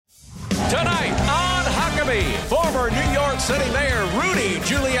Tonight on Huckabee, former New York City Mayor Rudy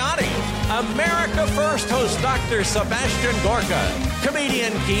Giuliani, America First host Dr. Sebastian Gorka,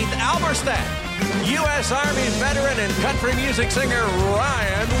 comedian Keith Alberstadt, U.S. Army veteran and country music singer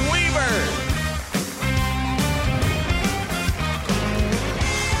Ryan Weaver.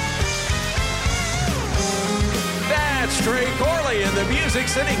 That's Trey Corley in the Music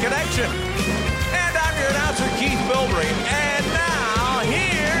City Connection. And I'm your announcer, Keith Bilbrey. And now,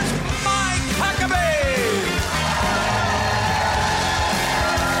 here's Mike Huckabee.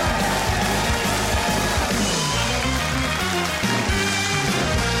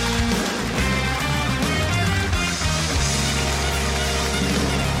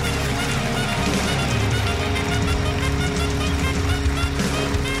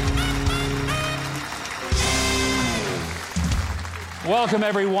 Welcome,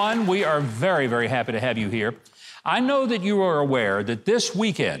 everyone. We are very, very happy to have you here. I know that you are aware that this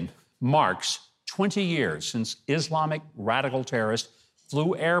weekend marks 20 years since Islamic radical terrorists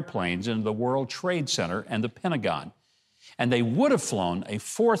flew airplanes into the World Trade Center and the Pentagon. And they would have flown a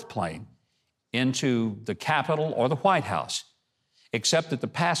fourth plane into the Capitol or the White House, except that the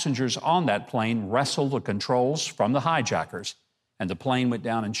passengers on that plane wrestled the controls from the hijackers, and the plane went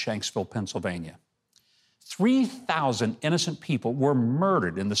down in Shanksville, Pennsylvania. 3,000 innocent people were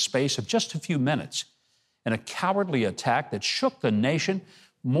murdered in the space of just a few minutes in a cowardly attack that shook the nation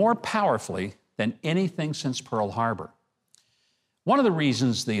more powerfully than anything since Pearl Harbor. One of the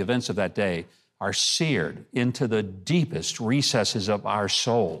reasons the events of that day are seared into the deepest recesses of our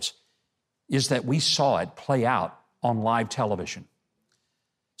souls is that we saw it play out on live television.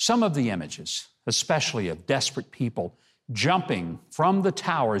 Some of the images, especially of desperate people jumping from the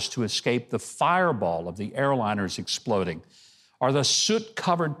towers to escape the fireball of the airliners exploding, or the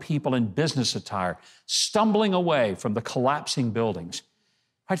soot-covered people in business attire stumbling away from the collapsing buildings.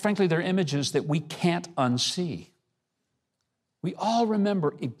 Quite frankly, they're images that we can't unsee. We all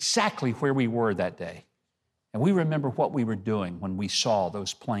remember exactly where we were that day, and we remember what we were doing when we saw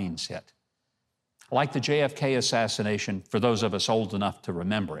those planes hit. Like the JFK assassination, for those of us old enough to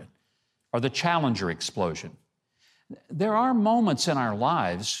remember it, or the Challenger explosion. There are moments in our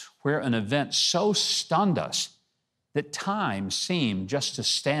lives where an event so stunned us that time seemed just to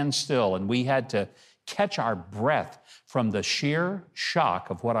stand still, and we had to catch our breath from the sheer shock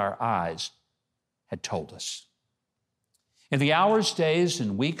of what our eyes had told us. In the hours, days,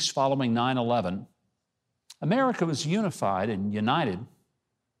 and weeks following 9/11, America was unified and united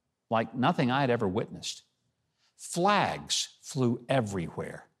like nothing I had ever witnessed. Flags flew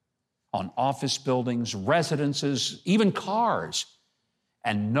everywhere, on office buildings, residences, even cars,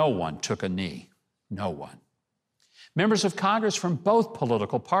 and no one took a knee. No one. Members of Congress from both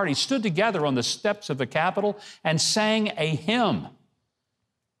political parties stood together on the steps of the Capitol and sang a hymn.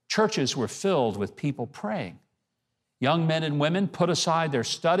 Churches were filled with people praying. Young men and women put aside their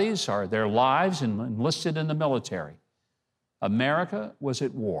studies or their lives and enlisted in the military. America was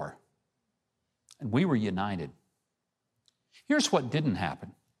at war, and we were united. Here's what didn't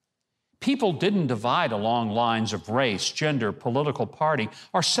happen. People didn't divide along lines of race, gender, political party,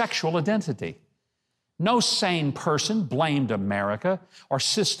 or sexual identity. No sane person blamed America or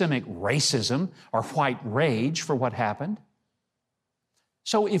systemic racism or white rage for what happened.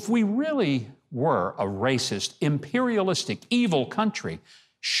 So if we really were a racist, imperialistic, evil country,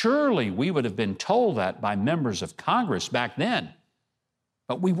 surely we would have been told that by members of Congress back then.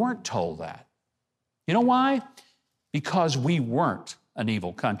 But we weren't told that. You know why? Because we weren't an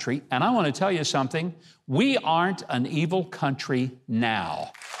evil country. And I want to tell you something. We aren't an evil country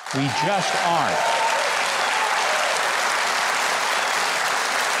now. We just aren't.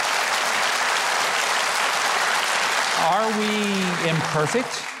 Are we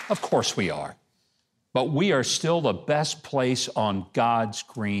imperfect? Of course we are. But we are still the best place on God's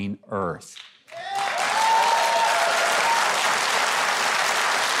green earth.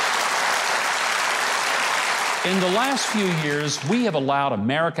 In the last few years, we have allowed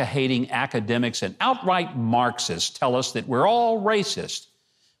America-hating academics and outright Marxists tell us that we're all racist.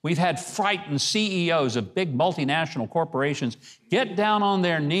 We've had frightened CEOs of big multinational corporations get down on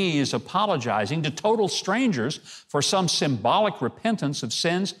their knees apologizing to total strangers for some symbolic repentance of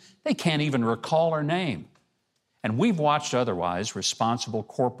sins they can't even recall or name. And we've watched otherwise responsible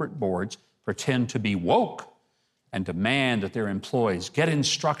corporate boards pretend to be woke and demand that their employees get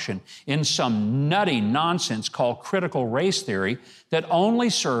instruction in some nutty nonsense called critical race theory that only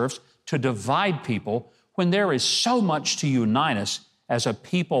serves to divide people when there is so much to unite us as a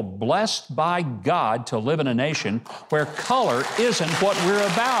people blessed by God to live in a nation where color isn't what we're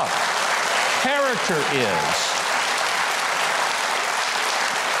about. Character is.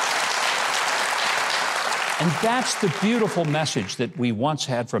 And that's the beautiful message that we once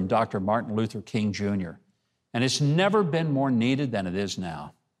had from Dr. Martin Luther King Jr. And it's never been more needed than it is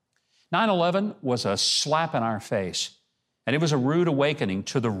now. 9/11 was a slap in our face, and it was a rude awakening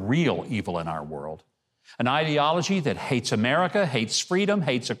to the real evil in our world. An ideology that hates America, hates freedom,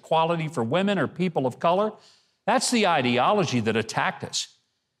 hates equality for women or people of color. That's the ideology that attacked us.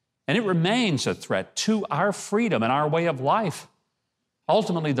 And it remains a threat to our freedom and our way of life.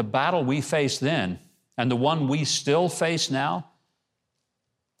 Ultimately, the battle we faced then and the one we still face now,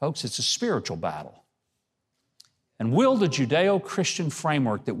 folks, it's a spiritual battle. And will the Judeo-Christian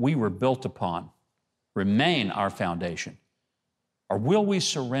framework that we were built upon remain our foundation? Or will we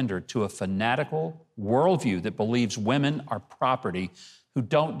surrender to a fanatical worldview that believes women are property who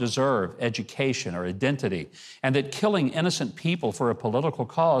don't deserve education or identity, and that killing innocent people for a political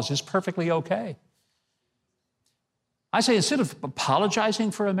cause is perfectly okay? I say, instead of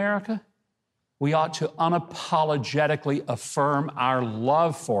apologizing for America, we ought to unapologetically affirm our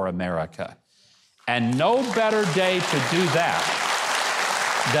love for America. And no better day to do that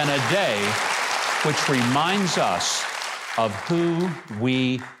than a day which reminds us of who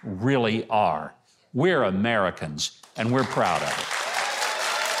we really are. We're Americans, and we're proud of it.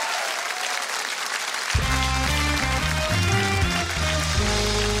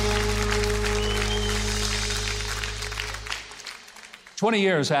 "20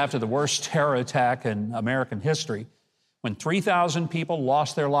 years after the worst terror attack in American history, when 3,000 people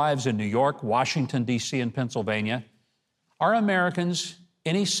lost their lives in New York, Washington, D.C., and Pennsylvania, are Americans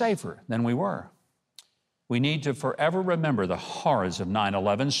any safer than we were? We need to forever remember the horrors of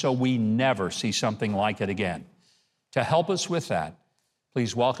 9/11 so we never see something like it again. To help us with that,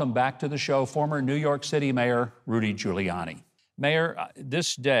 please welcome back to the show former New York City Mayor Rudy Giuliani. Mayor,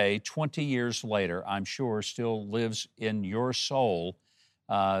 this day, 20 years later, I'm sure still lives in your soul,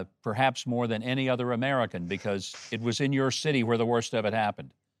 perhaps more than any other American, because it was in your city where the worst of it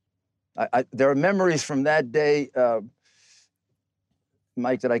happened. There are memories from that day,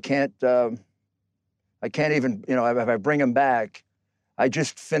 Mike, that I can't even, if I bring them back. I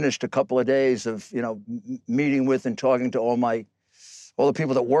just finished a couple of days of, meeting with and talking to all the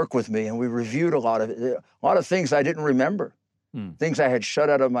people that work with me, and we reviewed a lot of things I didn't remember, things I had shut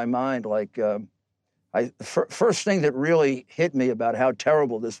out of my mind, like. First thing that really hit me about how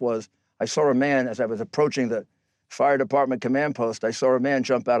terrible this was, I saw a man, as I was approaching the fire department command post, I saw a man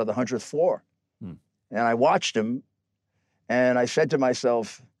jump out of the 100th floor. And I watched him, and I said to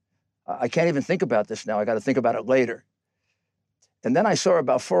myself, I can't even think about this now. I got to think about it later. And then I saw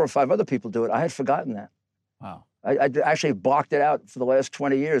about 4 or 5 other people do it. I had forgotten that. Wow. I actually blocked it out for the last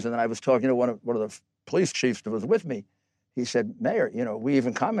 20 years. And then I was talking to one of the police chiefs that was with me. He said, Mayor, we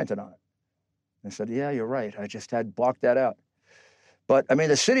even commented on it. I said, yeah, you're right. I just had blocked that out. But,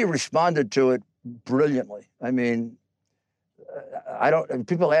 the city responded to it brilliantly.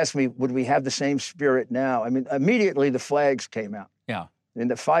 People ask me, would we have the same spirit now? Immediately the flags came out. Yeah.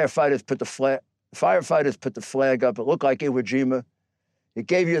 And the firefighters put the flag up. It looked like Iwo Jima. It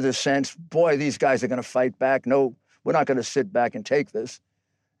gave you the sense, boy, these guys are going to fight back. No, we're not going to sit back and take this.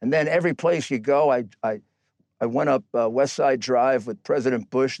 And then every place you go, I went up West Side Drive with President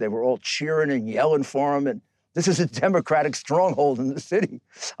Bush. They were all cheering and yelling for him. And this is a Democratic stronghold in the city.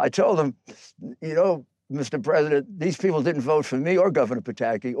 I told them, Mr. President, these people didn't vote for me or Governor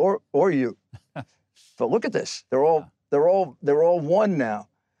Pataki or you. But look at this. They're all one now.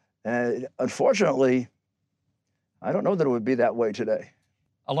 And unfortunately, I don't know that it would be that way today.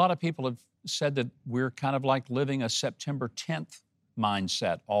 A lot of people have said that we're kind of like living a September 10th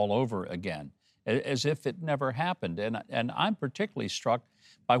mindset all over again, as if it never happened. And I'm particularly struck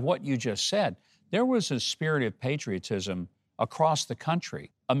by what you just said. There was a spirit of patriotism across the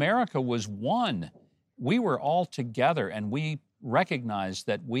country. America was one. We were all together, and we recognized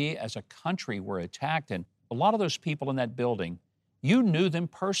that we as a country were attacked. And a lot of those people in that building, you knew them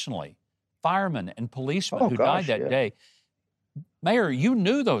personally, firemen and policemen who died that day. Mayor, you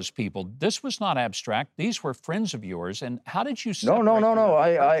knew those people. This was not abstract. These were friends of yours. And how did you separate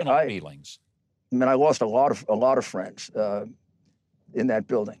your feelings? I lost a lot of friends in that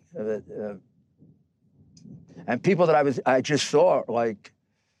building, and people that I just saw like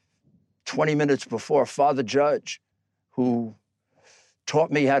 20 minutes before. Father Judge, who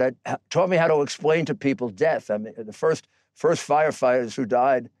taught me how to explain to people death. The first firefighters who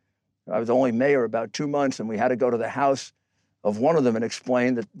died, I was only mayor about 2 months, and we had to go to the house of one of them and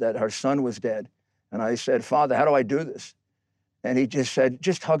explain that her son was dead. And I said, Father, how do I do this? And he just said,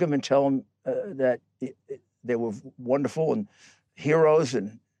 just hug him and tell him that they were wonderful and heroes.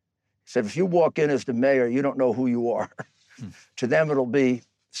 And he said, if you walk in as the mayor, you don't know who you are. To them, it'll be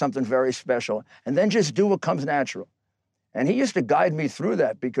something very special, and then just do what comes natural. And he used to guide me through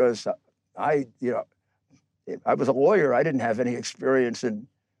that because I was a lawyer. I didn't have any experience in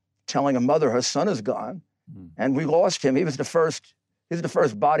telling a mother her son is gone. And we lost him. He was the first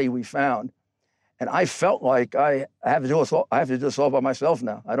body we found. And I felt like I have to do this all by myself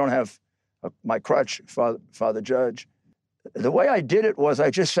now. I don't have my crutch, Father Judge. The way I did it was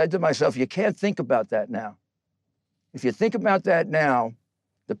I just said to myself, you can't think about that now. If you think about that now,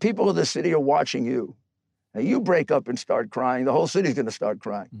 the people of the city are watching you. Now you break up and start crying, the whole city's gonna start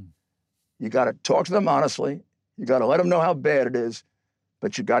crying. You gotta talk to them honestly. You gotta let them know how bad it is,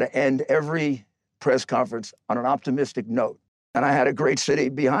 but you gotta end every press conference on an optimistic note. And I had a great city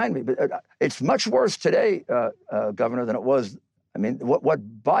behind me, but it's much worse today, Governor, than it was. I mean,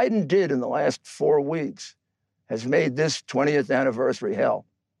 what Biden did in the last 4 weeks has made this 20th anniversary hell.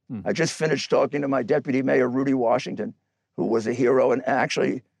 I just finished talking to my deputy mayor, Rudy Washington, who was a hero and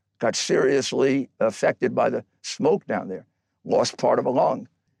actually got seriously affected by the smoke down there, lost part of a lung.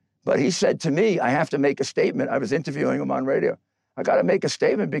 But he said to me, I have to make a statement. I was interviewing him on radio. I got to make a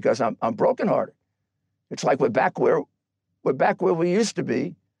statement because I'm brokenhearted. It's like we're back where we used to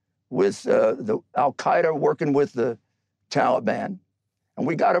be with the Al-Qaeda working with the Taliban. And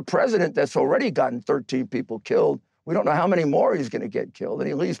we got a president that's already gotten 13 people killed. We don't know how many more he's going to get killed, and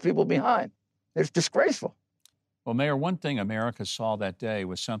he leaves people behind. It's disgraceful. Well, Mayor, one thing America saw that day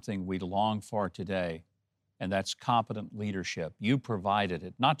was something we long for today, and that's competent leadership. You provided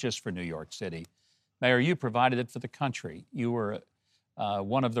it, not just for New York City. Mayor, you provided it for the country. You were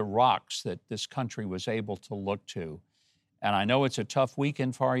one of the rocks that this country was able to look to. And I know it's a tough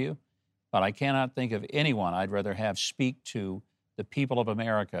weekend for you, but I cannot think of anyone I'd rather have speak to the people of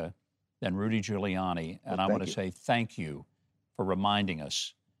America than Rudy Giuliani. And I want to say thank you for reminding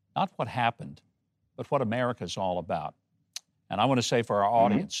us, not what happened, but what America's all about. And I want to say for our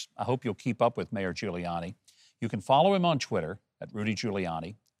audience, I hope you'll keep up with Mayor Giuliani. You can follow him on Twitter at Rudy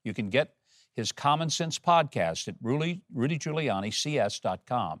Giuliani. You can get his Common Sense podcast at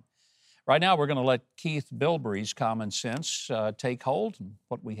RudyGiulianiCS.com. Right now, we're going to let Keith Bilbrey's Common Sense take hold and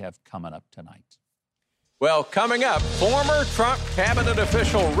what we have coming up tonight. Well, coming up, former Trump cabinet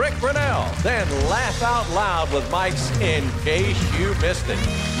official Rick Grenell. Then laugh out loud with Mike's In Case You Missed It.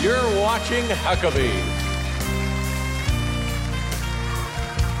 You're watching Huckabee.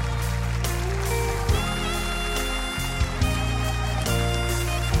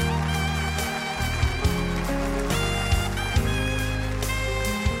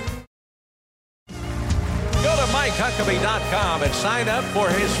 MikeHuckabee.com and sign up for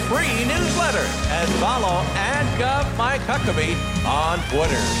his free newsletter and follow @GovMikeHuckabee on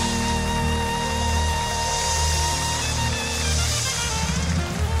Twitter.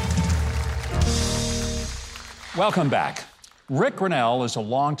 Welcome back. Rick Grenell is a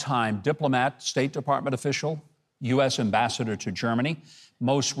longtime diplomat, State Department official, U.S. ambassador to Germany,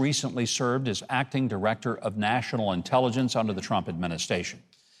 most recently served as acting director of national intelligence under the Trump administration.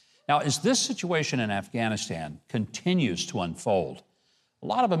 Now, as this situation in Afghanistan continues to unfold, a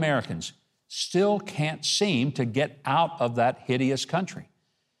lot of Americans still can't seem to get out of that hideous country.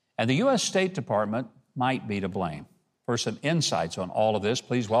 And the U.S. State Department might be to blame. For some insights on all of this,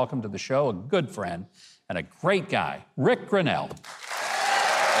 please welcome to the show a good friend and a great guy, Rick Grenell.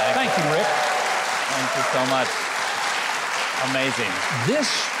 Thank you, Rick. Thank you so much. Amazing. This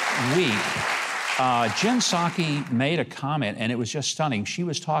week, Jen Psaki made a comment, and it was just stunning. She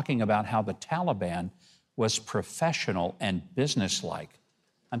was talking about how the Taliban was professional and businesslike.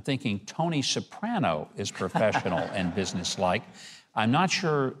 I'm thinking Tony Soprano is professional and businesslike. I'm not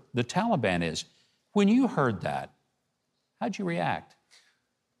sure the Taliban is. When you heard that, how'd you react?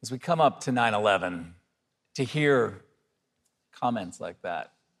 As we come up to 9/11, to hear comments like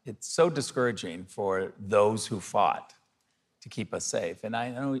that, it's so discouraging for those who fought to keep us safe. And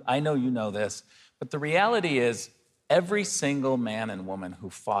I know you know this, but the reality is every single man and woman who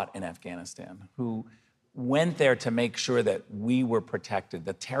fought in Afghanistan, who went there to make sure that we were protected,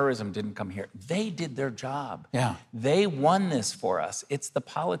 that terrorism didn't come here, they did their job. Yeah. They won this for us. It's the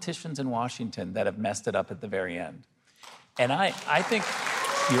politicians in Washington that have messed it up at the very end. And I think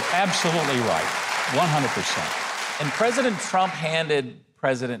You're absolutely right, 100%. And President Trump handed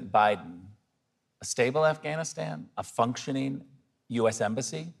President Biden a stable Afghanistan, a functioning U.S.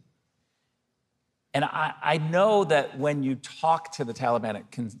 embassy. And I know that when you talk to the Taliban,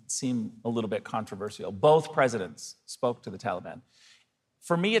 it can seem a little bit controversial. Both presidents spoke to the Taliban.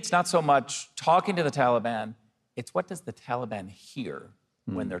 For me, it's not so much talking to the Taliban, it's what does the Taliban hear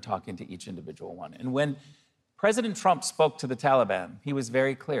when they're talking to each individual one. And when President Trump spoke to the Taliban, he was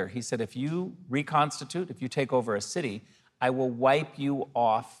very clear. He said, if you reconstitute, if you take over a city, I will wipe you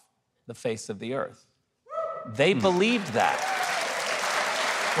off the face of the earth. They believed that.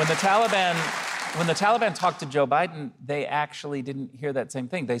 When the Taliban talked to Joe Biden, they actually didn't hear that same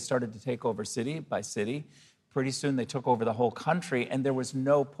thing. They started to take over city by city. Pretty soon they took over the whole country, and there was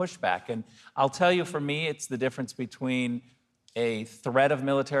no pushback. And I'll tell you, for me, it's the difference between a threat of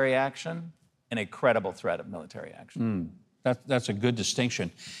military action and a credible threat of military action. That's a good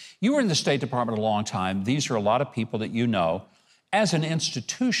distinction. You were in the State Department a long time. These are a lot of people that you know. As an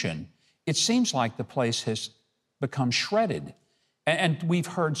institution, it seems like the place has become shredded. And we've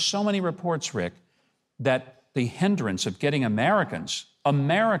heard so many reports, Rick, that the hindrance of getting Americans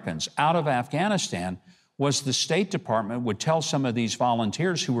out of Afghanistan was the State Department would tell some of these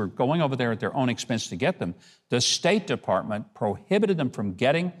volunteers who were going over there at their own expense to get them, the State Department prohibited them from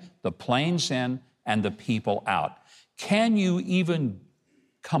getting the planes in and the people out. Can you even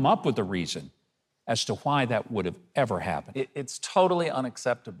come up with a reason as to why that would have ever happened? It's totally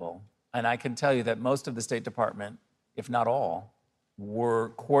unacceptable. And I can tell you that most of the State Department, if not all, were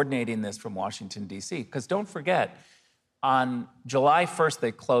coordinating this from Washington, D.C. Because don't forget, on July 1st,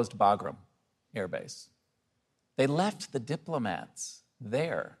 they closed Bagram Air Base. They left the diplomats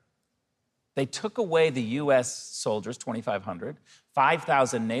there. They took away the U.S. soldiers, 2,500,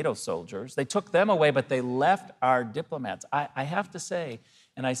 5,000 NATO soldiers. They took them away, but they left our diplomats. I have to say,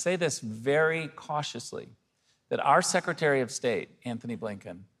 and I say this very cautiously, that our Secretary of State, Anthony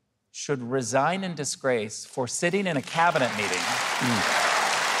Blinken, should resign in disgrace for sitting in a cabinet meeting.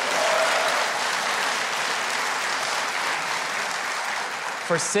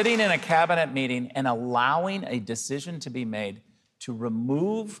 For sitting in a cabinet meeting and allowing a decision to be made to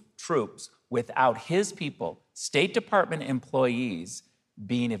remove troops without his people, State Department employees,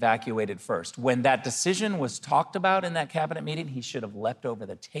 being evacuated first. When that decision was talked about in that cabinet meeting, he should have leapt over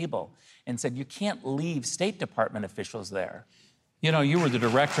the table and said, you can't leave State Department officials there. You know, you were the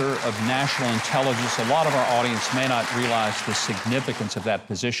director of national intelligence. A lot of our audience may not realize the significance of that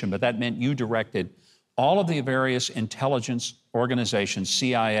position, but that meant you directed all of the various intelligence organizations,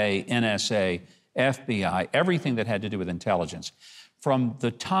 CIA, NSA, FBI, everything that had to do with intelligence. From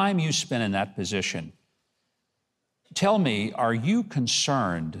the time you spent in that position, tell me, are you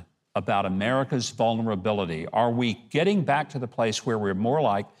concerned about America's vulnerability? Are we getting back to the place where we're more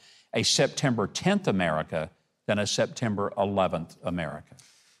like a September 10th America than a September 11th America?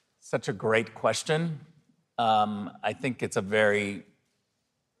 Such a great question. I think it's a very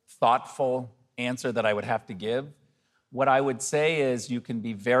thoughtful answer that I would have to give. What I would say is you can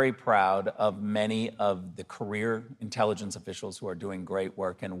be very proud of many of the career intelligence officials who are doing great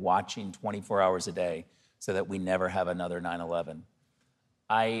work and watching 24 hours a day so that we never have another 9/11.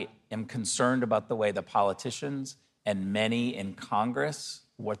 I am concerned about the way the politicians and many in Congress,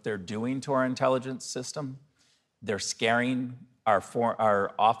 what they're doing to our intelligence system. They're scaring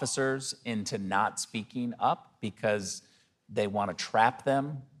our officers into not speaking up because they want to trap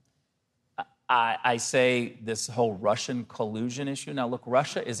them. I say this whole Russian collusion issue. Now, look,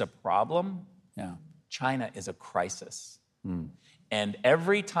 Russia is a problem. Yeah. China is a crisis. And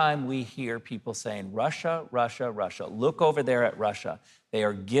every time we hear people saying, Russia, Russia, Russia, look over there at Russia, they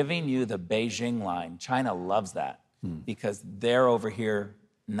are giving you the Beijing line. China loves that because they're over here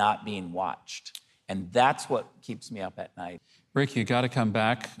not being watched. And that's what keeps me up at night. Rick, you got to come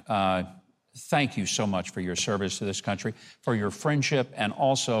back. Thank you so much for your service to this country, for your friendship, and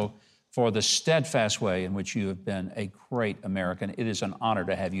also for the steadfast way in which you have been a great American. It is an honor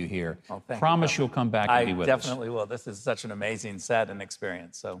to have you here. Oh, thank Promise you. You'll come back and be with us. I definitely will. This is such an amazing set and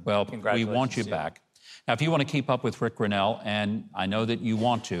experience. So, well, congratulations. We want you back. Now, if you want to keep up with Rick Grenell, and I know that you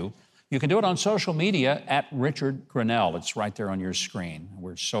want to, you can do it on social media at Richard Grenell. It's right there on your screen.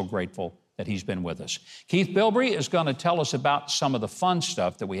 We're so grateful that he's been with us. Keith Bilbrey is going to tell us about some of the fun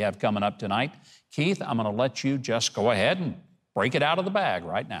stuff that we have coming up tonight. Keith, I'm going to let you just go ahead and break it out of the bag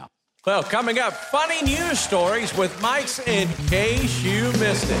right now. Well, coming up, funny news stories with Mike's In Case You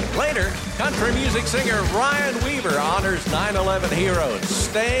Missed It. Later, country music singer Ryan Weaver honors 9/11 heroes.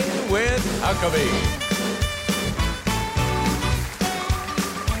 Stay with Huckabee.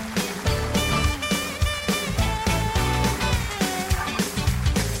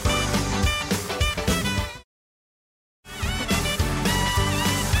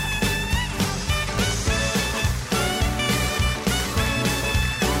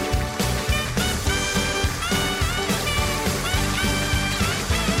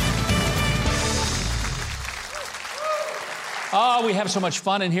 Oh, we have so much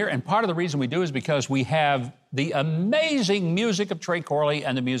fun in here, and part of the reason we do is because we have the amazing music of Trey Corley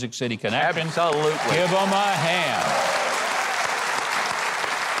and the Music City Connection. Absolutely. Give them a hand.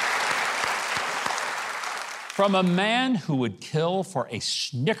 From a man who would kill for a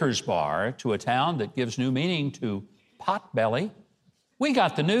Snickers bar to a town that gives new meaning to potbelly, we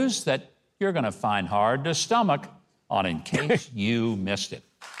got the news that you're going to find hard to stomach on In Case You Missed It.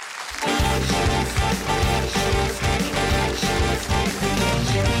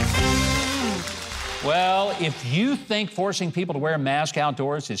 Well, if you think forcing people to wear a mask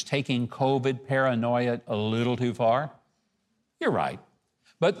outdoors is taking COVID paranoia a little too far, you're right.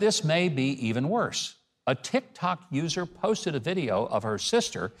 But this may be even worse. A TikTok user posted a video of her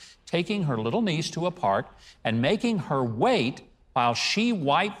sister taking her little niece to a park and making her wait while she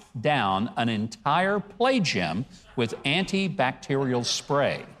wiped down an entire play gym with antibacterial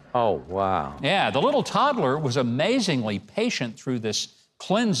spray. Oh, wow. Yeah, the little toddler was amazingly patient through this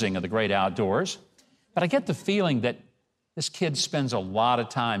cleansing of the great outdoors. But I get the feeling that this kid spends a lot of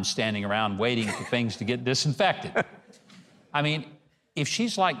time standing around waiting for things to get disinfected. I mean, if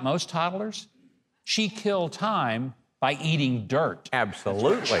she's like most toddlers, she killed time by eating dirt.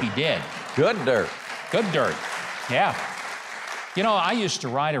 Absolutely. She did. Good dirt. Good dirt. Yeah. You know, I used to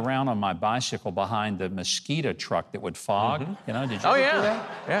ride around on my bicycle behind the mosquito truck that would fog. You know, did you ever do that?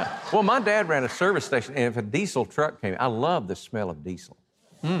 Yeah. Well, my dad ran a service station, and if a diesel truck came, I love the smell of diesel.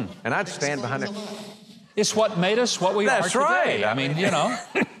 And I'd stand behind it. It's what made us what we That's are right. today. I mean, you know.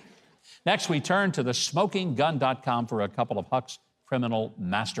 Next, we turn to the smokinggun.com for a couple of Huck's criminal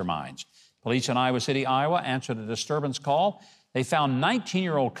masterminds. Police in Iowa City, Iowa, answered a disturbance call. They found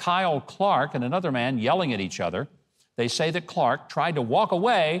 19-year-old Kyle Clark and another man yelling at each other. They say that Clark tried to walk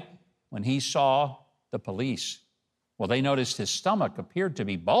away when he saw the police. Well, they noticed his stomach appeared to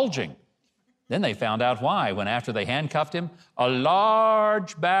be bulging. Then they found out why when, after they handcuffed him, a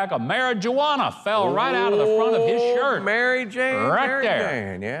large bag of marijuana fell right out of the front of his shirt. Mary Jane. Right Mary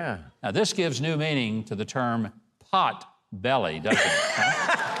there. Jane, yeah. Now, this gives new meaning to the term pot belly, doesn't it?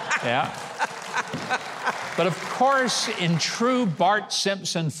 Huh? Yeah. But of course, in true Bart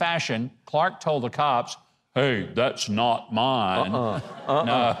Simpson fashion, Clark told the cops, "Hey, that's not mine."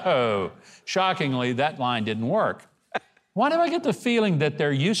 No. Shockingly, that line didn't work. Why do I get the feeling that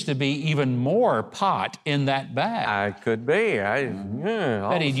there used to be even more pot in that bag? I could be.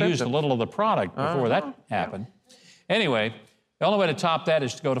 Bet he'd used a little of the product before that happened. Anyway, the only way to top that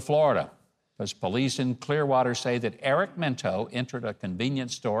is to go to Florida, because police in Clearwater say that Eric Minto entered a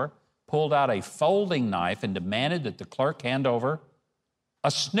convenience store, pulled out a folding knife, and demanded that the clerk hand over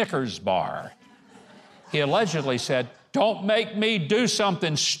a Snickers bar. He allegedly said, "Don't make me do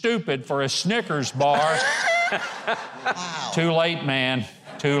something stupid for a Snickers bar." Wow. Too late, man.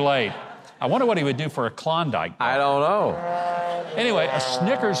 Too late. I wonder what he would do for a Klondike bar. I don't know. Anyway, a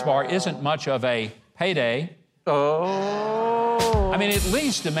Snickers bar isn't much of a payday. Oh. I mean, at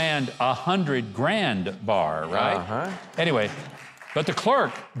least demand $100,000 bar, right? Anyway, but the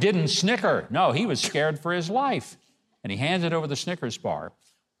clerk didn't snicker. No, he was scared for his life. And he handed over the Snickers bar,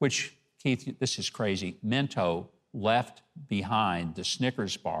 which, Keith, this is crazy. Minto left behind the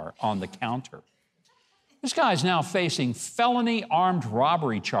Snickers bar on the counter. This guy's now facing felony armed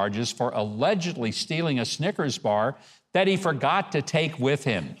robbery charges for allegedly stealing a Snickers bar that he forgot to take with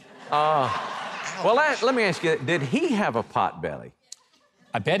him. Well, let me ask you, did he have a pot belly?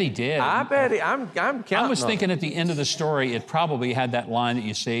 I bet he did. I bet he, I'm counting I was on thinking it. at the end of the story, it probably had that line that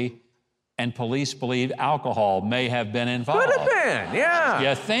you see, and police believe alcohol may have been involved. Could have been, yeah.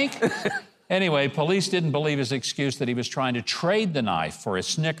 You think? Anyway, police didn't believe his excuse that he was trying to trade the knife for a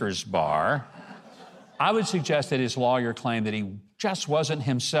Snickers bar. I would suggest that his lawyer claimed that he just wasn't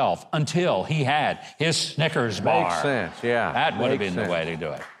himself until he had his Snickers bar. Makes sense, yeah. That would have Makes been the way to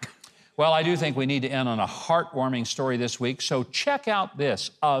do it. Well, I do think we need to end on a heartwarming story this week, so check out this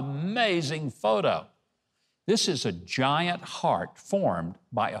amazing photo. This is a giant heart formed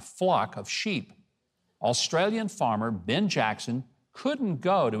by a flock of sheep. Australian farmer Ben Jackson couldn't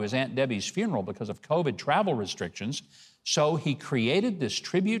go to his Aunt Debbie's funeral because of COVID travel restrictions, so he created this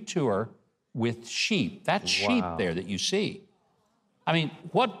tribute tour with sheep. That sheep there that you see. I mean,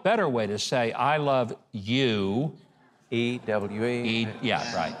 what better way to say I love you? E-W-E.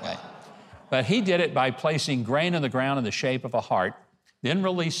 Yeah, right. But he did it by placing grain in the ground in the shape of a heart, then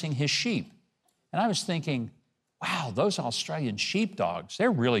releasing his sheep. And I was thinking, wow, those Australian sheepdogs,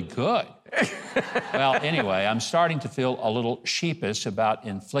 they're really good. Well, anyway, I'm starting to feel a little sheepish about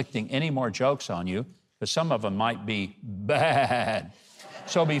inflicting any more jokes on you, because some of them might be bad.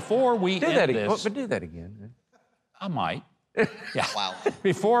 So before we end this... But do that again. I might. Yeah. Wow.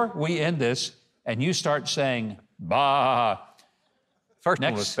 Before we end this, and you start saying, bah. First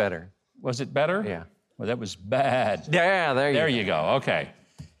one was better. Was it better? Yeah. Well, that was bad. Yeah, there you go. Okay.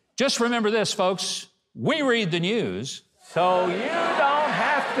 Just remember this, folks. We read the news. So you don't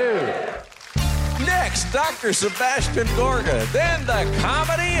have to. Next Next, Dr. Sebastian Gorka. Then the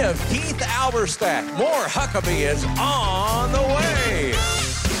comedy of Keith Alberstadt. More Huckabee is on the way.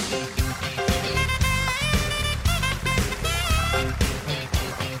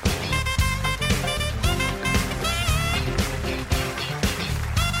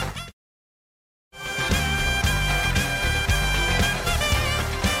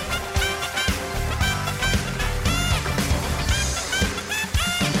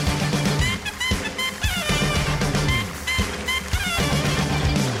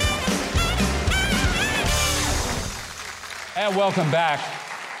 And welcome back.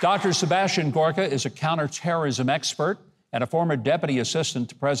 Dr. Sebastian Gorka is a counterterrorism expert and a former deputy assistant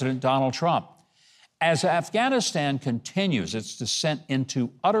to President Donald Trump. As Afghanistan continues its descent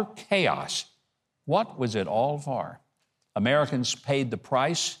into utter chaos, what was it all for? Americans paid the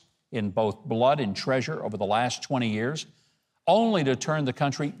price in both blood and treasure over the last 20 years, only to turn the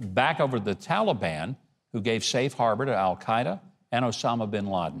country back over to the Taliban, who gave safe harbor to al-Qaeda and Osama bin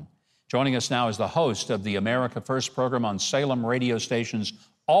Laden. Joining us now is the host of the America First program on Salem radio stations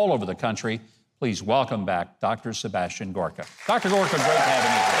all over the country. Please welcome back Dr. Sebastian Gorka. Dr. Gorka, great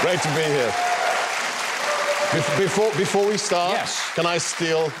having you here. Great to be here. Before we start, yes. Can I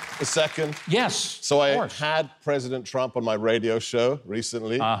steal a second? Yes, So I had President Trump on my radio show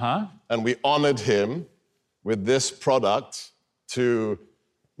recently, and we honored him with this product to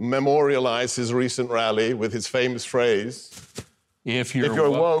memorialize his recent rally with his famous phrase, If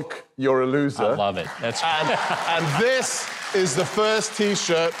you're woke, you're a loser. I love it. That's And this is the first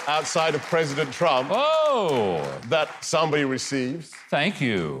T-shirt outside of President Trump that somebody receives. Thank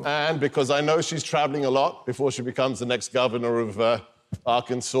you. And because I know she's traveling a lot before she becomes the next governor of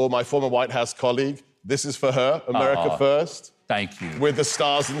Arkansas, my former White House colleague, this is for her, America First. Thank you. With the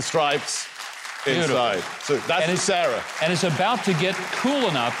stars and stripes inside. So that's for Sarah. And it's about to get cool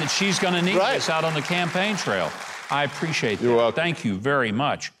enough that she's going to need this out on the campaign trail. I appreciate that. You're welcome. Thank you very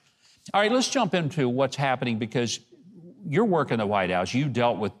much. All right, let's jump into what's happening, because your work in the White House, you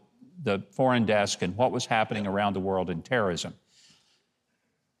dealt with the foreign desk and what was happening around the world in terrorism.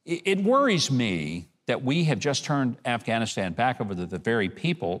 It worries me that we have just turned Afghanistan back over to the very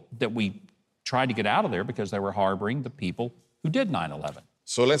people that we tried to get out of there because they were harboring the people who did 9/11.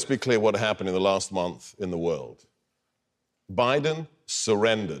 So let's be clear what happened in the last month in the world. Biden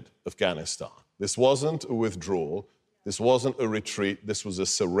surrendered Afghanistan. This wasn't a withdrawal. This wasn't a retreat. This was a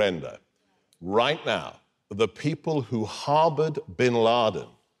surrender. Right now, the people who harbored bin Laden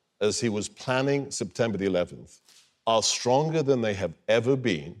as he was planning September the 11th are stronger than they have ever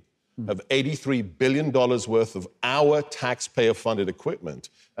been, have $83 billion worth of our taxpayer-funded equipment.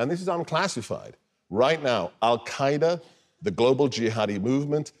 And this is unclassified. Right now, al-Qaeda, the global jihadi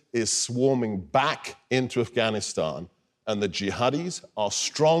movement, is swarming back into Afghanistan. And the jihadis are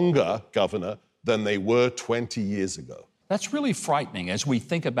stronger, Governor, than they were 20 years ago. That's really frightening as we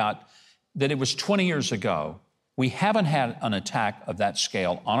think about that it was 20 years ago. We haven't had an attack of that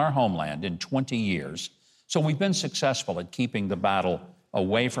scale on our homeland in 20 years. So we've been successful at keeping the battle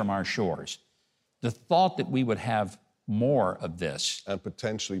away from our shores. The thought that we would have more of this. And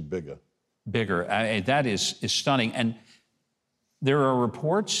potentially bigger. That is stunning. And there are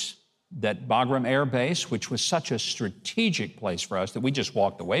reports that Bagram Air Base, which was such a strategic place for us that we just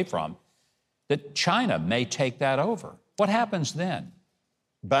walked away from, that China may take that over. What happens then?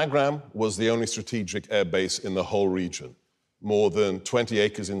 Bagram was the only strategic air base in the whole region. More than 20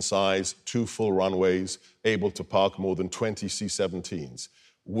 acres in size, 2 full runways, able to park more than 20 C-17s.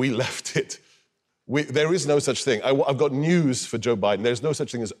 We left it. There is no such thing. I've got news for Joe Biden. There's no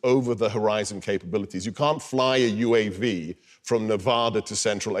such thing as over-the-horizon capabilities. You can't fly a UAV from Nevada to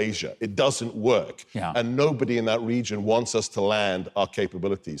Central Asia. It doesn't work. Yeah. And nobody in that region wants us to land our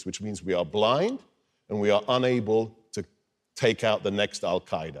capabilities, which means we are blind and we are unable to take out the next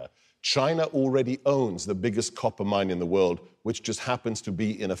al-Qaeda. China already owns the biggest copper mine in the world, which just happens to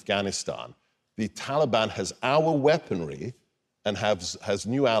be in Afghanistan. The Taliban has our weaponry and has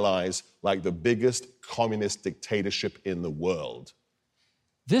new allies like the biggest communist dictatorship in the world.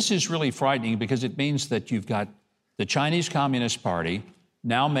 This is really frightening because it means that you've got the Chinese Communist Party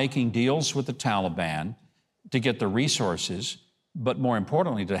now making deals with the Taliban to get the resources, but more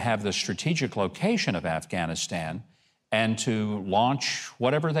importantly, to have the strategic location of Afghanistan and to launch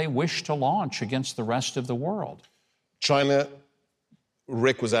whatever they wish to launch against the rest of the world. China,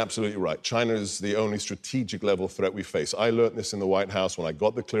 Rick was absolutely right. China is the only strategic level threat we face. I learned this in the White House when I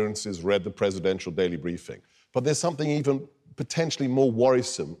got the clearances, read the presidential daily briefing. But there's something even potentially more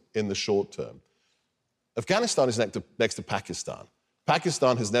worrisome in the short term. Afghanistan is next to Pakistan.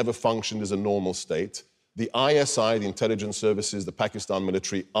 Pakistan has never functioned as a normal state. The ISI, the intelligence services, the Pakistan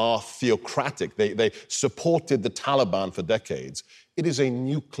military are theocratic. They supported the Taliban for decades. It is a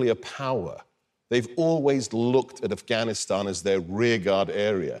nuclear power. They've always looked at Afghanistan as their rearguard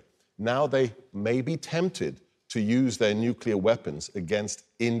area. Now they may be tempted to use their nuclear weapons against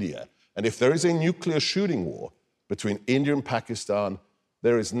India. And if there is a nuclear shooting war between India and Pakistan,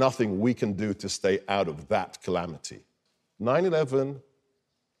 there is nothing we can do to stay out of that calamity. 9/11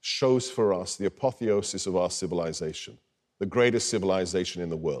 shows for us the apotheosis of our civilization, the greatest civilization in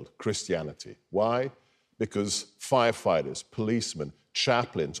the world, Christianity. Why? Because firefighters, policemen,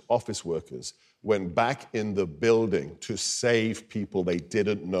 chaplains, office workers went back in the building to save people they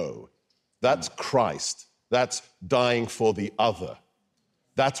didn't know. That's Christ. That's dying for the other.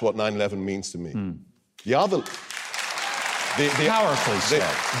 That's what 9/11 means to me. The other... Powerfully said.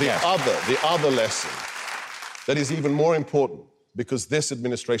 The other lesson that is even more important, because this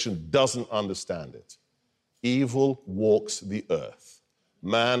administration doesn't understand it. Evil walks the earth.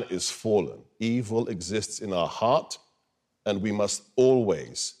 Man is fallen. Evil exists in our heart, and we must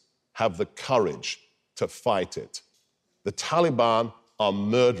always have the courage to fight it. The Taliban are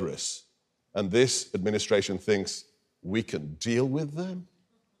murderous, and this administration thinks we can deal with them?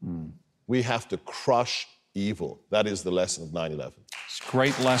 We have to crush evil. That is the lesson of 9/11. It's a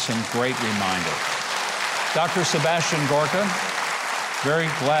great lesson, great reminder. Dr. Sebastian Gorka, very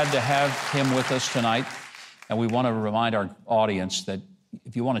glad to have him with us tonight. And we want to remind our audience that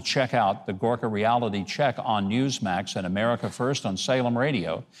if you want to check out the Gorka Reality Check on Newsmax and America First on Salem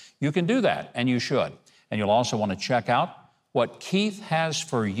Radio, you can do that, and you should. And you'll also want to check out what Keith has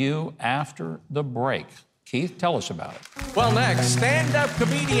for you after the break. Keith, tell us about it. Well, next, stand-up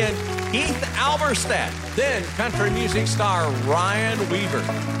comedian Keith Alberstadt, then country music star Ryan Weaver.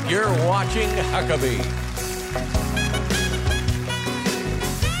 You're watching Huckabee.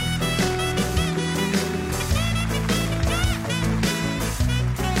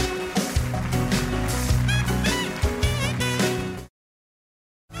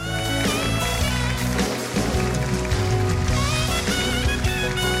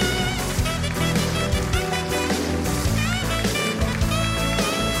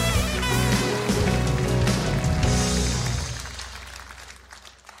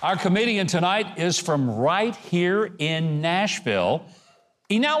 Our comedian tonight is from right here in Nashville.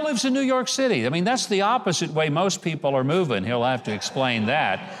 He now lives in New York City. I mean, that's the opposite way most people are moving. He'll have to explain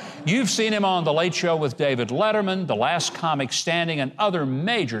that. You've seen him on The Late Show with David Letterman, The Last Comic Standing, and other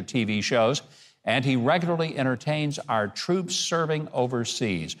major TV shows. And he regularly entertains our troops serving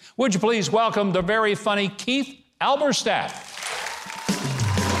overseas. Would you please welcome the very funny Keith Alberstadt.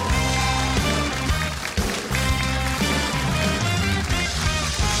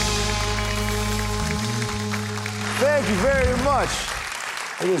 Thank you very much.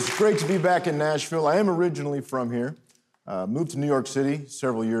 It is great to be back in Nashville. I am originally from here. Moved to New York City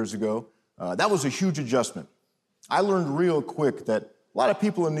several years ago. That was a huge adjustment. I learned real quick that a lot of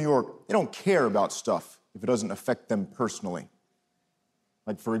people in New York, they don't care about stuff if it doesn't affect them personally.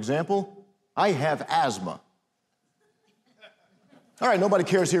 Like, for example, I have asthma. All right, nobody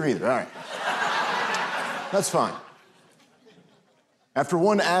cares here either. All right. That's fine. After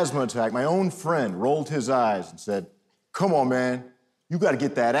one asthma attack, my own friend rolled his eyes and said, "Come on, man, you got to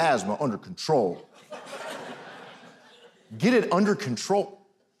get that asthma under control." Get it under control?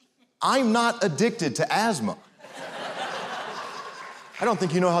 I'm not addicted to asthma. I don't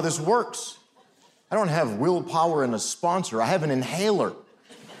think you know how this works. I don't have willpower and a sponsor. I have an inhaler.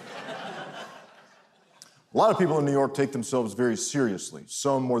 A lot of people in New York take themselves very seriously,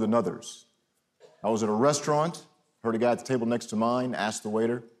 some more than others. I was at a restaurant, heard a guy at the table next to mine ask the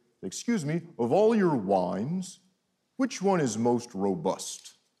waiter, "Excuse me, of all your wines, which one is most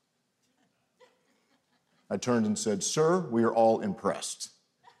robust?" I turned and said, "Sir, we are all impressed.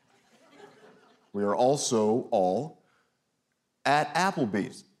 We are also all at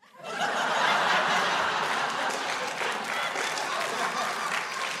Applebee's."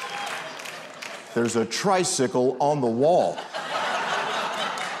 There's a tricycle on the wall.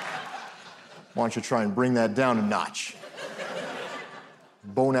 Why don't you try and bring that down a notch?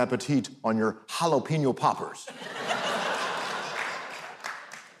 Bon appetit on your jalapeno poppers.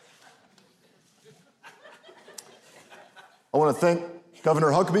 I want to thank Governor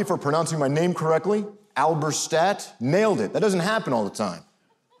Huckabee for pronouncing my name correctly. Alberstadt, nailed it. That doesn't happen all the time.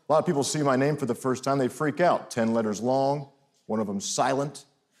 A lot of people see my name for the first time, they freak out. 10 letters long, one of them silent.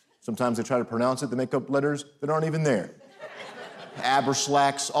 Sometimes they try to pronounce it, they make up letters that aren't even there.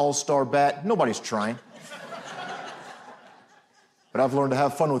 Aberslacks, All-Star Bat, nobody's trying. But I've learned to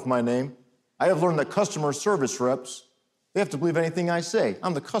have fun with my name. I have learned that customer service reps, they have to believe anything I say.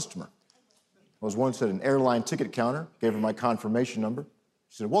 I'm the customer. I was once at an airline ticket counter, gave her my confirmation number.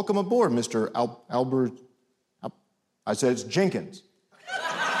 She said, "Welcome aboard, Mr. Albert." I said, "It's Jenkins."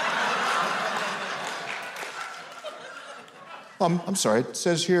 I'm sorry, it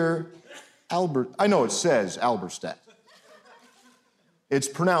says here Albert. I know it says Alberstadt. It's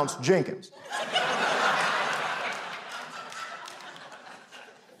pronounced Jenkins.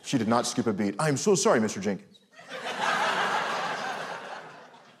 She did not skip a beat. "I'm so sorry, Mr. Jenkins."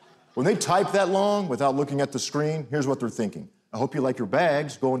 When they type that long without looking at the screen, here's what they're thinking. "I hope you like your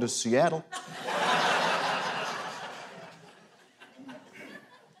bags going to Seattle."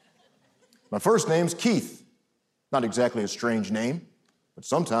 My first name's Keith. Not exactly a strange name, but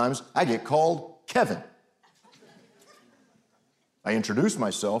sometimes I get called Kevin. I introduce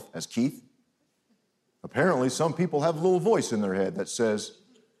myself as Keith. Apparently, some people have a little voice in their head that says,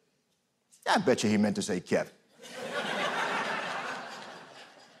 "I bet you he meant to say Kevin."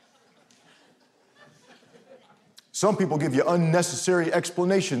 Some people give you unnecessary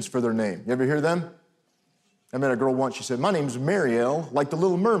explanations for their name. You ever hear them? I met a girl once, she said, "My name's Marielle, like the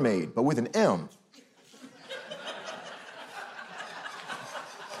Little Mermaid, but with an M."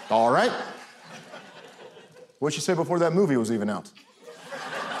 All right. What'd she say before that movie was even out?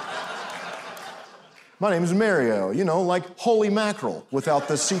 "My name's Marielle, you know, like holy mackerel without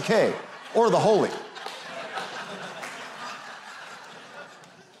the CK, or the holy."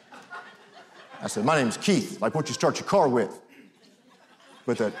 I said, "My name's Keith, like what you start your car with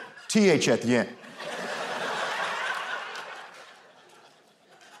a TH at the end."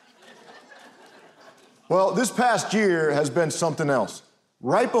 Well, this past year has been something else.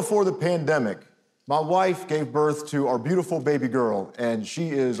 Right before the pandemic, my wife gave birth to our beautiful baby girl, and she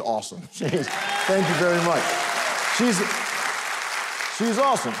is awesome. Thank you very much. She's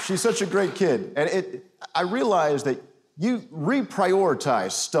awesome. She's such a great kid. And I realized that you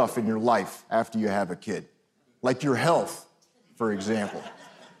reprioritize stuff in your life after you have a kid, like your health, for example.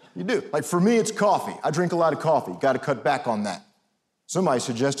 You do. Like for me, it's coffee. I drink a lot of coffee. Got to cut back on that. Somebody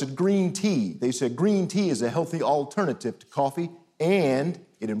suggested green tea. They said green tea is a healthy alternative to coffee, and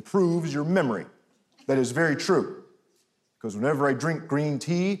it improves your memory. That is very true. Because whenever I drink green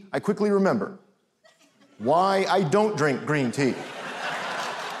tea, I quickly remember why I don't drink green tea.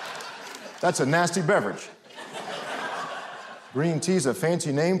 That's a nasty beverage. Green tea is a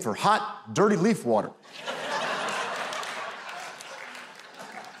fancy name for hot, dirty leaf water.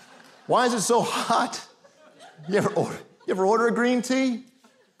 Why is it so hot? You ever order a green tea?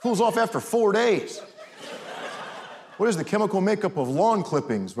 Cools off after 4 days. What is the chemical makeup of lawn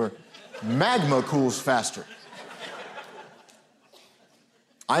clippings where magma cools faster?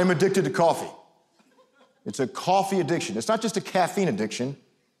 I am addicted to coffee. It's a coffee addiction. It's not just a caffeine addiction,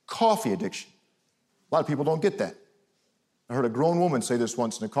 coffee addiction. A lot of people don't get that. I heard a grown woman say this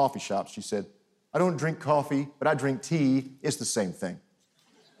once in a coffee shop. She said, "I don't drink coffee, but I drink tea. It's the same thing."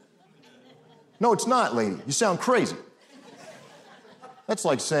 No, it's not, lady. You sound crazy. That's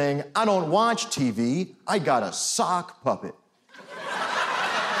like saying, "I don't watch TV, I got a sock puppet."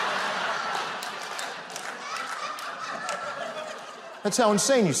 That's how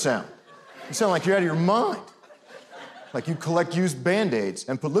insane you sound. You sound like you're out of your mind. Like you collect used Band-Aids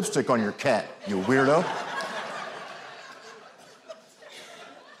and put lipstick on your cat, you weirdo.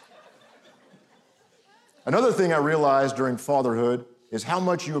 Another thing I realized during fatherhood is how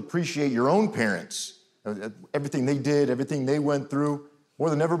much you appreciate your own parents. Everything they did, everything they went through, more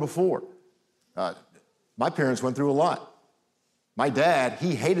than ever before. My parents went through a lot. My dad,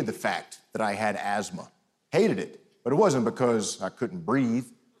 he hated the fact that I had asthma. Hated it. But it wasn't because I couldn't breathe.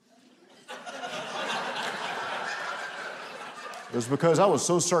 It was because I was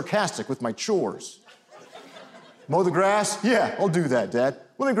so sarcastic with my chores. Mow the grass? Yeah, I'll do that, Dad.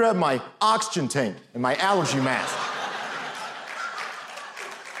 Let me grab my oxygen tank and my allergy mask.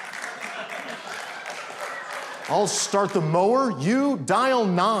 I'll start the mower, you dial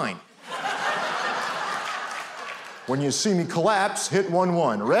 9. When you see me collapse, hit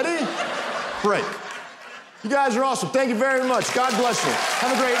 1-1. Ready? Break. You guys are awesome. Thank you very much. God bless you.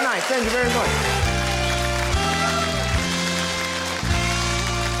 Have a great night. Thank you very much.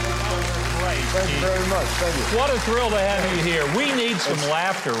 Thank you very much. Thank you. What a thrill to have you here. We need some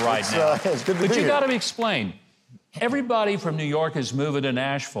laughter right now. It's good to be But you here. got to explain. Everybody from New York is moving to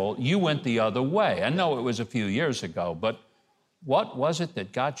Nashville. You went the other way. I know it was a few years ago, but what was it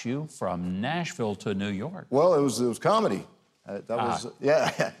that got you from Nashville to New York? Well, it was comedy.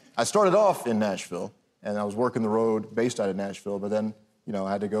 Yeah. I started off in Nashville, and I was working the road based out of Nashville. But then, I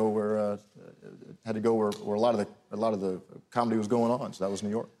had to go where a lot of the comedy was going on. So that was New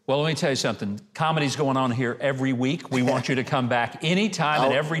York. Well, let me tell you something. Comedy's going on here every week. We want you to come back anytime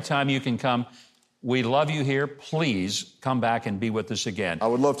and every time you can come. We love you here. Please come back and be with us again. I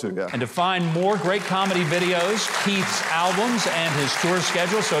would love to, yeah. And to find more great comedy videos, Keith's albums, and his tour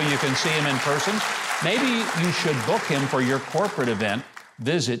schedule so you can see him in person, maybe you should book him for your corporate event.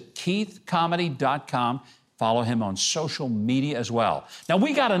 Visit KeithComedy.com. Follow him on social media as well. Now,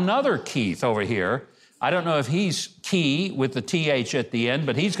 we got another Keith over here. I don't know if he's Key with the TH at the end,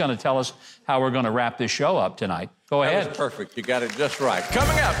 but he's going to tell us how we're going to wrap this show up tonight. Go ahead. That was perfect. You got it just right.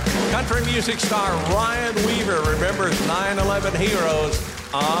 Coming up, country music star Ryan Weaver remembers 9/11 heroes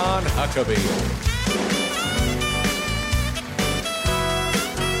on Huckabee.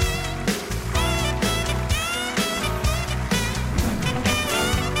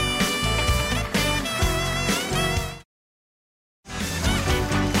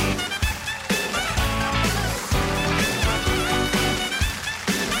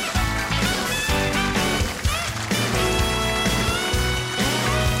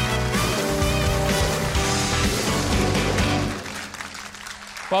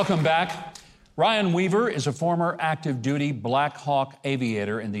 Welcome back. Ryan Weaver is a former active duty Black Hawk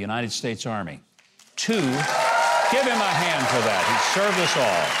aviator in the United States Army. Give him a hand for that. He served us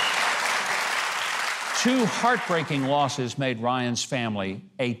all. 2 heartbreaking losses made Ryan's family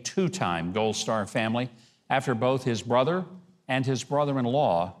a 2-time Gold Star family after both his brother and his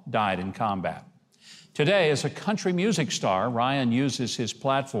brother-in-law died in combat. Today, as a country music star, Ryan uses his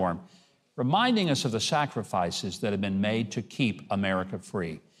platform reminding us of the sacrifices that have been made to keep America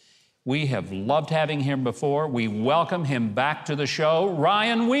free. We have loved having him before. We welcome him back to the show,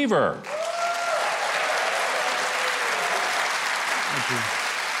 Ryan Weaver. Thank you.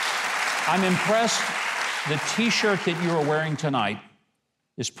 I'm impressed. The T-shirt that you are wearing tonight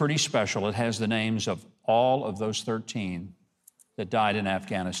is pretty special. It has the names of all of those 13 that died in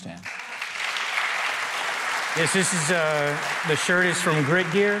Afghanistan. Yes, this is, the shirt is from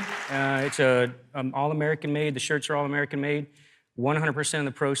Grit Gear. It's all-American made. The shirts are all-American made. 100% of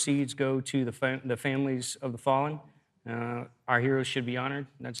the proceeds go to the families of the fallen. Our heroes should be honored.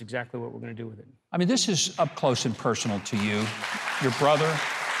 And that's exactly what we're going to do with it. I mean, this is up close and personal to you. Your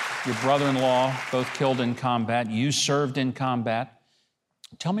brother-in-law, both killed in combat. You served in combat.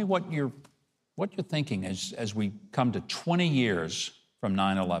 Tell me what you're thinking as we come to 20 years from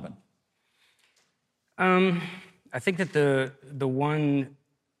 9/11. I think that the one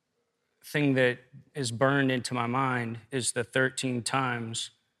thing that is burned into my mind is the 13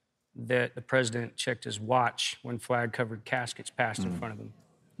 times that the president checked his watch when flag-covered caskets passed in front of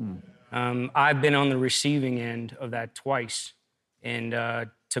him. I've been on the receiving end of that twice, and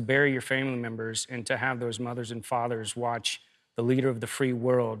to bury your family members and to have those mothers and fathers watch the leader of the free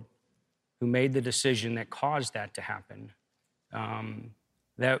world who made the decision that caused that to happen.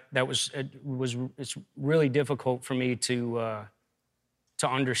 It's really difficult for me to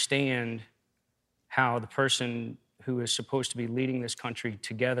understand how the person who is supposed to be leading this country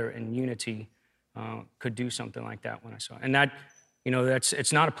together in unity could do something like that when I saw it. And that,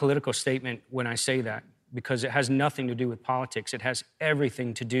 it's not a political statement when I say that, because it has nothing to do with politics. It has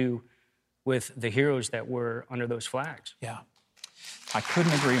everything to do with the heroes that were under those flags. Yeah, I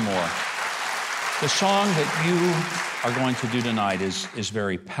couldn't agree more. The song that you are going to do tonight is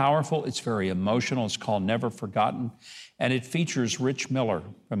very powerful. It's very emotional. It's called Never Forgotten. And it features Rich Miller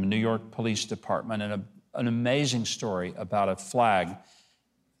from the New York Police Department and an amazing story about a flag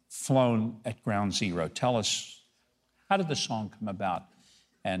flown at Ground Zero. Tell us, how did the song come about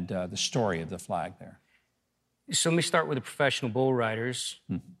and the story of the flag there? So let me start with the professional bull riders.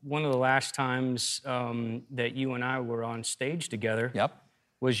 One of the last times that you and I were on stage together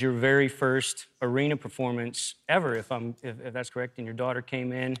was your very first arena performance ever, if that's correct, and your daughter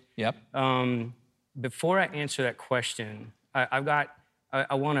came in. Before I answer that question, I got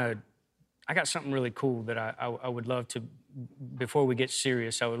something really cool that I would love to, before we get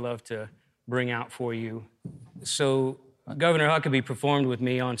serious, I would love to bring out for you. So Governor Huckabee performed with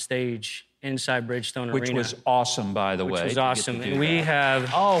me on stage inside Bridgestone Arena. Which was awesome, by the way. Which was awesome. And we have...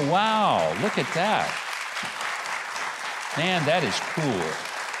 Oh, wow. Look at that. Man, that is cool.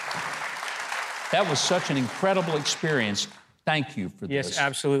 That was such an incredible experience. Thank you for this. Yes,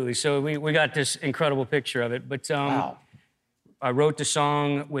 absolutely. So we got this incredible picture of it. But wow. I wrote the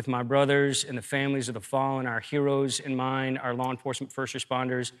song with my brothers and the families of the fallen, our heroes in mind, our law enforcement first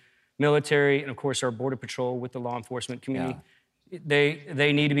responders, military, and of course our Border Patrol with the law enforcement community. Yeah.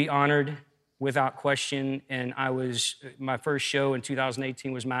 They need to be honored without question. And my first show in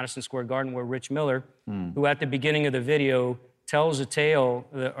 2018 was Madison Square Garden, where Rich Miller, who at the beginning of the video tells a tale,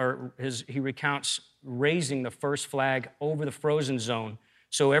 he recounts raising the first flag over the frozen zone.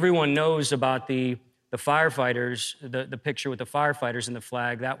 So everyone knows about the the firefighters, the picture with the firefighters and the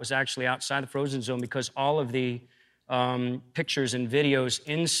flag, that was actually outside the frozen zone because all of the pictures and videos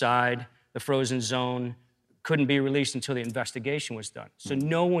inside the frozen zone couldn't be released until the investigation was done. So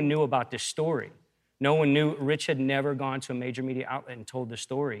no one knew about this story. No one knew. Rich had never gone to a major media outlet and told the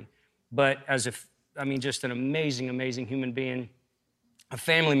story. But just an amazing, amazing human being, a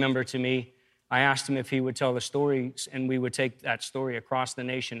family member to me, I asked him if he would tell the story, and we would take that story across the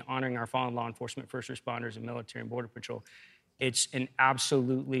nation, honoring our fallen law enforcement, first responders, and military and border patrol. It's an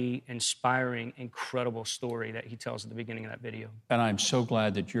absolutely inspiring, incredible story that he tells at the beginning of that video. And I'm so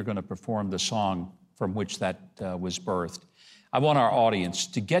glad that you're going to perform the song from which that was birthed. I want our audience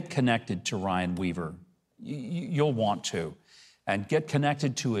to get connected to Ryan Weaver. You'll want to. And get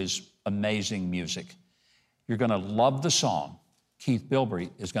connected to his amazing music. You're going to love the song. Keith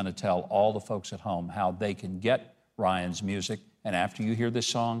Bilbrey is going to tell all the folks at home how they can get Ryan's music. And after you hear this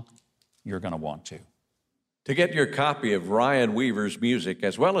song, you're going to want to. To get your copy of Ryan Weaver's music,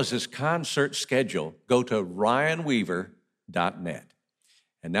 as well as his concert schedule, go to ryanweaver.net.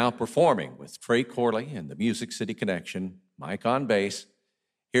 And now performing with Trey Corley and the Music City Connection, Mike on bass,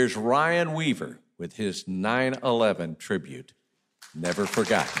 here's Ryan Weaver with his 9/11 tribute, Never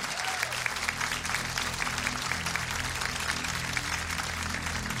Forgotten.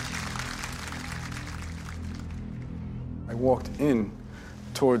 I walked in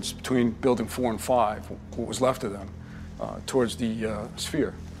towards between building 4 and 5, what was left of them, towards the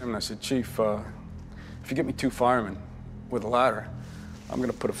sphere. And I said, Chief, if you get me 2 firemen with a ladder, I'm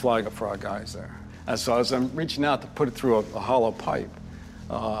going to put a flag up for our guys there. And so as I'm reaching out to put it through a hollow pipe,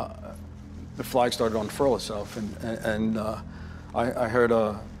 the flag started to unfurl itself, and I heard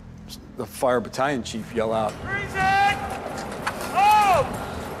the fire battalion chief yell out,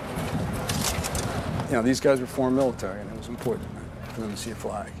 you know, these guys were foreign military, and it was important for them to see a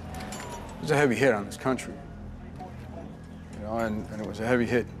flag. It was a heavy hit on this country, you know, and it was a heavy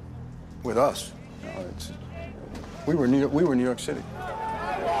hit with us. You know, we were New York City.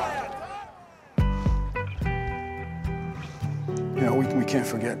 You know, we can't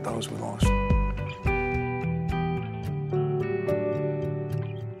forget those we lost.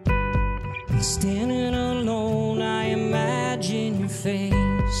 Standing alone, I imagine your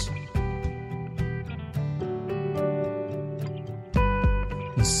face.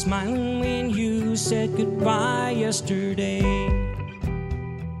 Smiling when you said goodbye yesterday.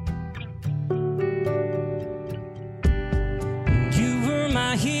 You were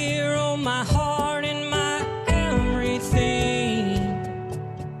my hero, my heart, and my everything.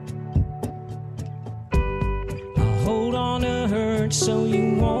 I'll hold on to hurt so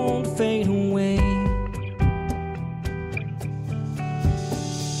you won't fade away.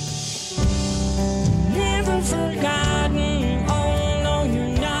 Never forgotten.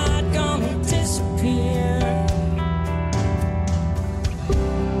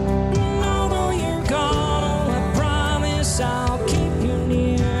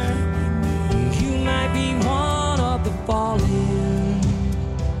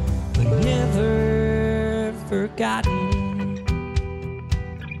 Forgotten.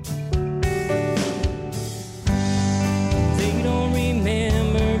 They don't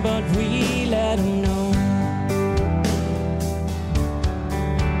remember, but we let them know.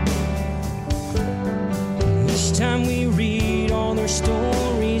 Each time we read all their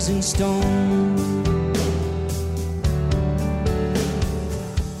stories in stone.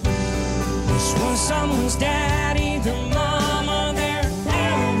 This was someone's daddy, the mama, their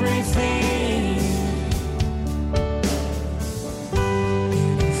everything.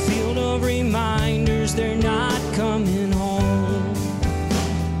 Reminders they're not coming home.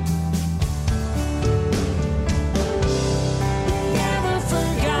 Never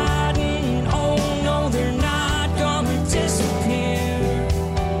forgotten, oh no, they're not gonna disappear.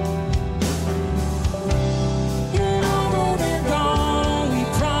 And although they're gone, we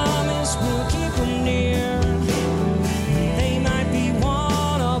promise we'll keep them near. They might be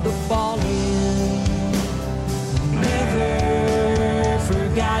one of the fallen, never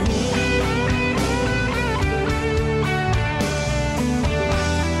forgotten.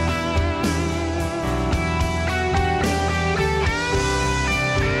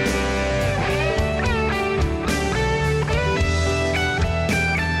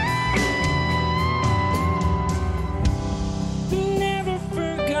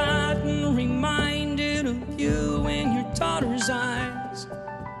 Eyes.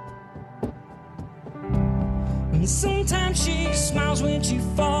 And sometimes she smiles when she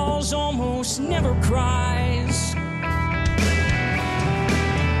falls, almost never cries.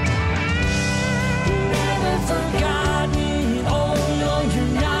 Never forgotten, oh no,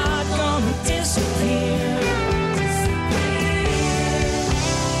 you're not gonna disappear.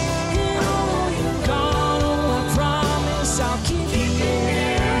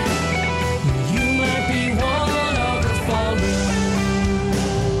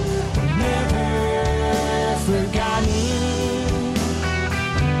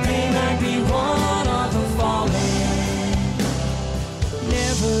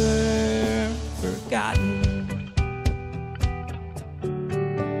 forgotten.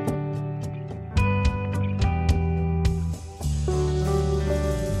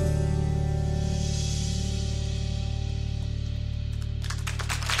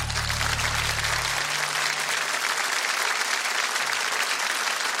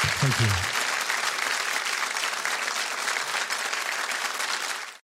 Thank you.